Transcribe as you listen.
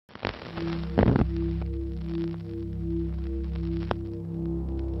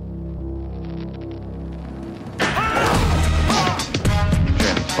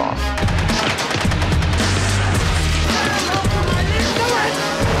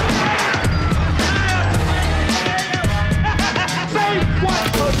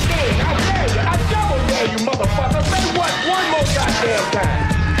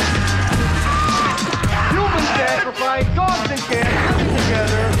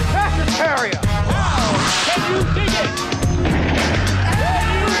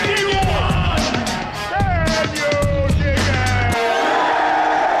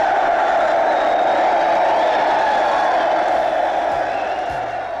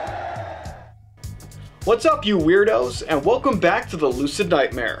What's up, you weirdos, and welcome back to the Lucid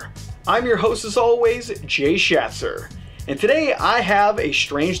Nightmare. I'm your host as always, Jay Schatzer, and today I have a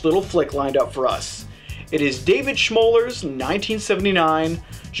strange little flick lined up for us. It is David Schmoller's 1979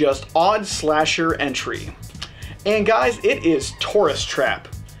 Just Odd Slasher entry. And guys, it is Tourist Trap.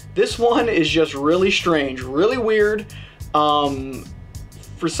 This one is just really strange, really weird,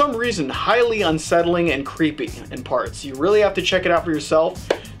 for some reason highly unsettling and creepy in parts. You really have to check it out for yourself,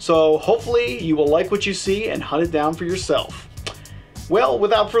 so hopefully you will like what you see and hunt it down for yourself. Well,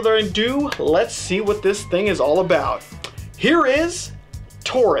 without further ado, let's see what this thing is all about. Here is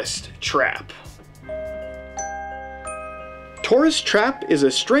Tourist Trap. Tourist Trap is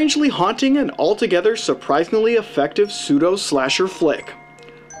a strangely haunting and altogether surprisingly effective pseudo-slasher flick.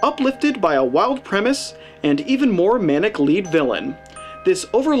 Uplifted by a wild premise and even more manic lead villain, this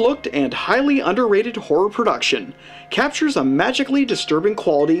overlooked and highly underrated horror production captures a magically disturbing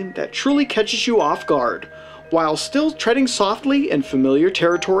quality that truly catches you off guard, while still treading softly in familiar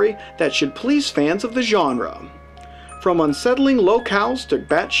territory that should please fans of the genre. From unsettling locales to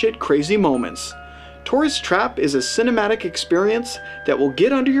batshit crazy moments, Tourist Trap is a cinematic experience that will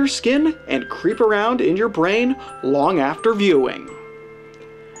get under your skin and creep around in your brain long after viewing.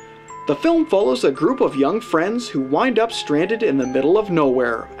 The film follows a group of young friends who wind up stranded in the middle of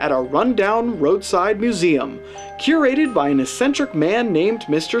nowhere at a rundown roadside museum curated by an eccentric man named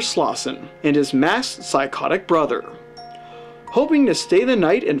Mr. Slauson and his masked psychotic brother. Hoping to stay the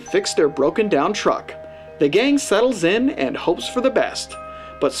night and fix their broken down truck, the gang settles in and hopes for the best,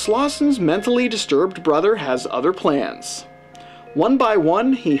 but Slauson's mentally disturbed brother has other plans. One by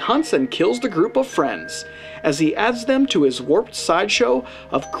one, he hunts and kills the group of friends, as he adds them to his warped sideshow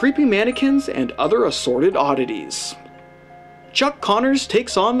of creepy mannequins and other assorted oddities. Chuck Connors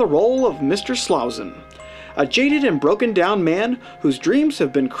takes on the role of Mr. Slauson, a jaded and broken down man whose dreams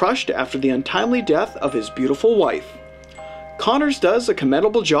have been crushed after the untimely death of his beautiful wife. Connors does a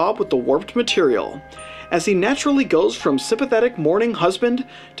commendable job with the warped material, as he naturally goes from sympathetic mourning husband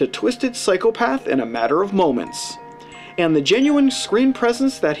to twisted psychopath in a matter of moments. And the genuine screen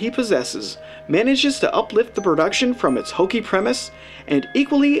presence that he possesses manages to uplift the production from its hokey premise and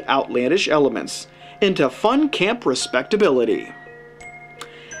equally outlandish elements into fun camp respectability.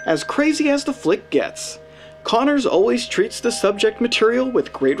 As crazy as the flick gets, Connors always treats the subject material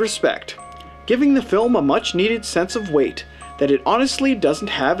with great respect, giving the film a much needed sense of weight that it honestly doesn't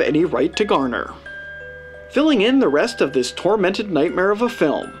have any right to garner. Filling in the rest of this tormented nightmare of a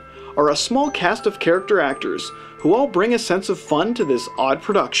film are a small cast of character actors who all bring a sense of fun to this odd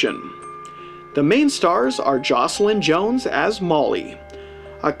production. The main stars are Jocelyn Jones as Molly,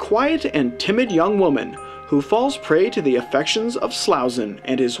 a quiet and timid young woman who falls prey to the affections of Slauson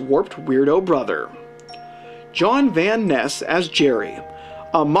and his warped weirdo brother. John Van Ness as Jerry,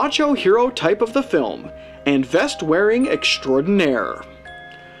 a macho hero type of the film and vest-wearing extraordinaire.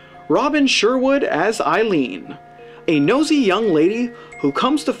 Robin Sherwood as Eileen, a nosy young lady who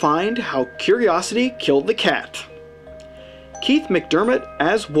comes to find how curiosity killed the cat. Keith McDermott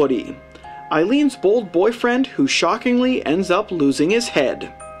as Woody, Eileen's bold boyfriend who shockingly ends up losing his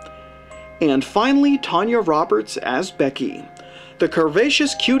head. And finally, Tanya Roberts as Becky, the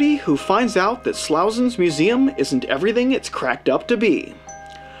curvaceous cutie who finds out that Slauson's museum isn't everything it's cracked up to be.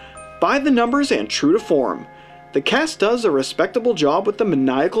 By the numbers and true to form, the cast does a respectable job with the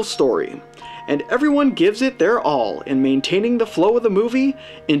maniacal story, and everyone gives it their all in maintaining the flow of the movie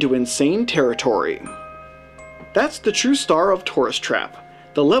into insane territory. That's the true star of Tourist Trap,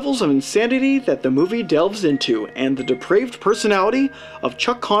 the levels of insanity that the movie delves into and the depraved personality of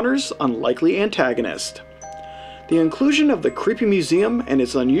Chuck Connors' unlikely antagonist. The inclusion of the creepy museum and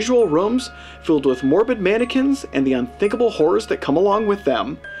its unusual rooms filled with morbid mannequins and the unthinkable horrors that come along with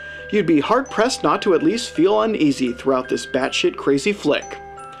them, you'd be hard-pressed not to at least feel uneasy throughout this batshit crazy flick.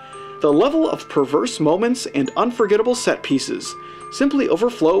 The level of perverse moments and unforgettable set pieces simply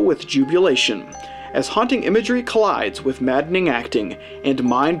overflow with jubilation, as haunting imagery collides with maddening acting and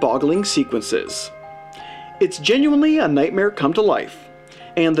mind-boggling sequences. It's genuinely a nightmare come to life,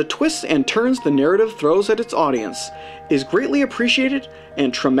 and the twists and turns the narrative throws at its audience is greatly appreciated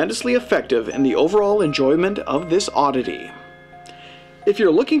and tremendously effective in the overall enjoyment of this oddity. If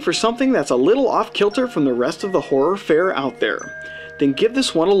you're looking for something that's a little off-kilter from the rest of the horror fare out there, then give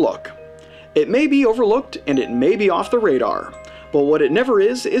this one a look. It may be overlooked and it may be off the radar, but what it never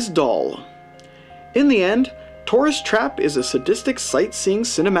is dull. In the end, Tourist Trap is a sadistic sightseeing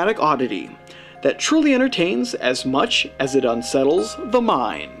cinematic oddity that truly entertains as much as it unsettles the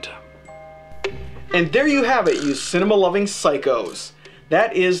mind. And there you have it, you cinema-loving psychos.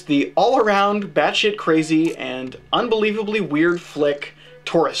 That is the all-around batshit crazy and unbelievably weird flick,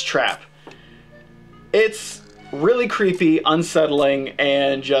 Tourist Trap. It's really creepy, unsettling,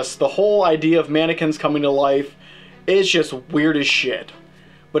 and just the whole idea of mannequins coming to life is just weird as shit.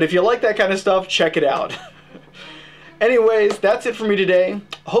 But if you like that kind of stuff, check it out. Anyways, that's it for me today.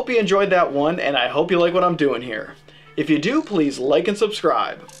 Hope you enjoyed that one, and I hope you like what I'm doing here. If you do, please like and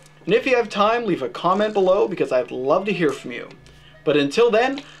subscribe. And if you have time, leave a comment below because I'd love to hear from you. But until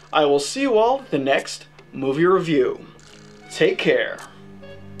then, I will see you all at the next movie review. Take care.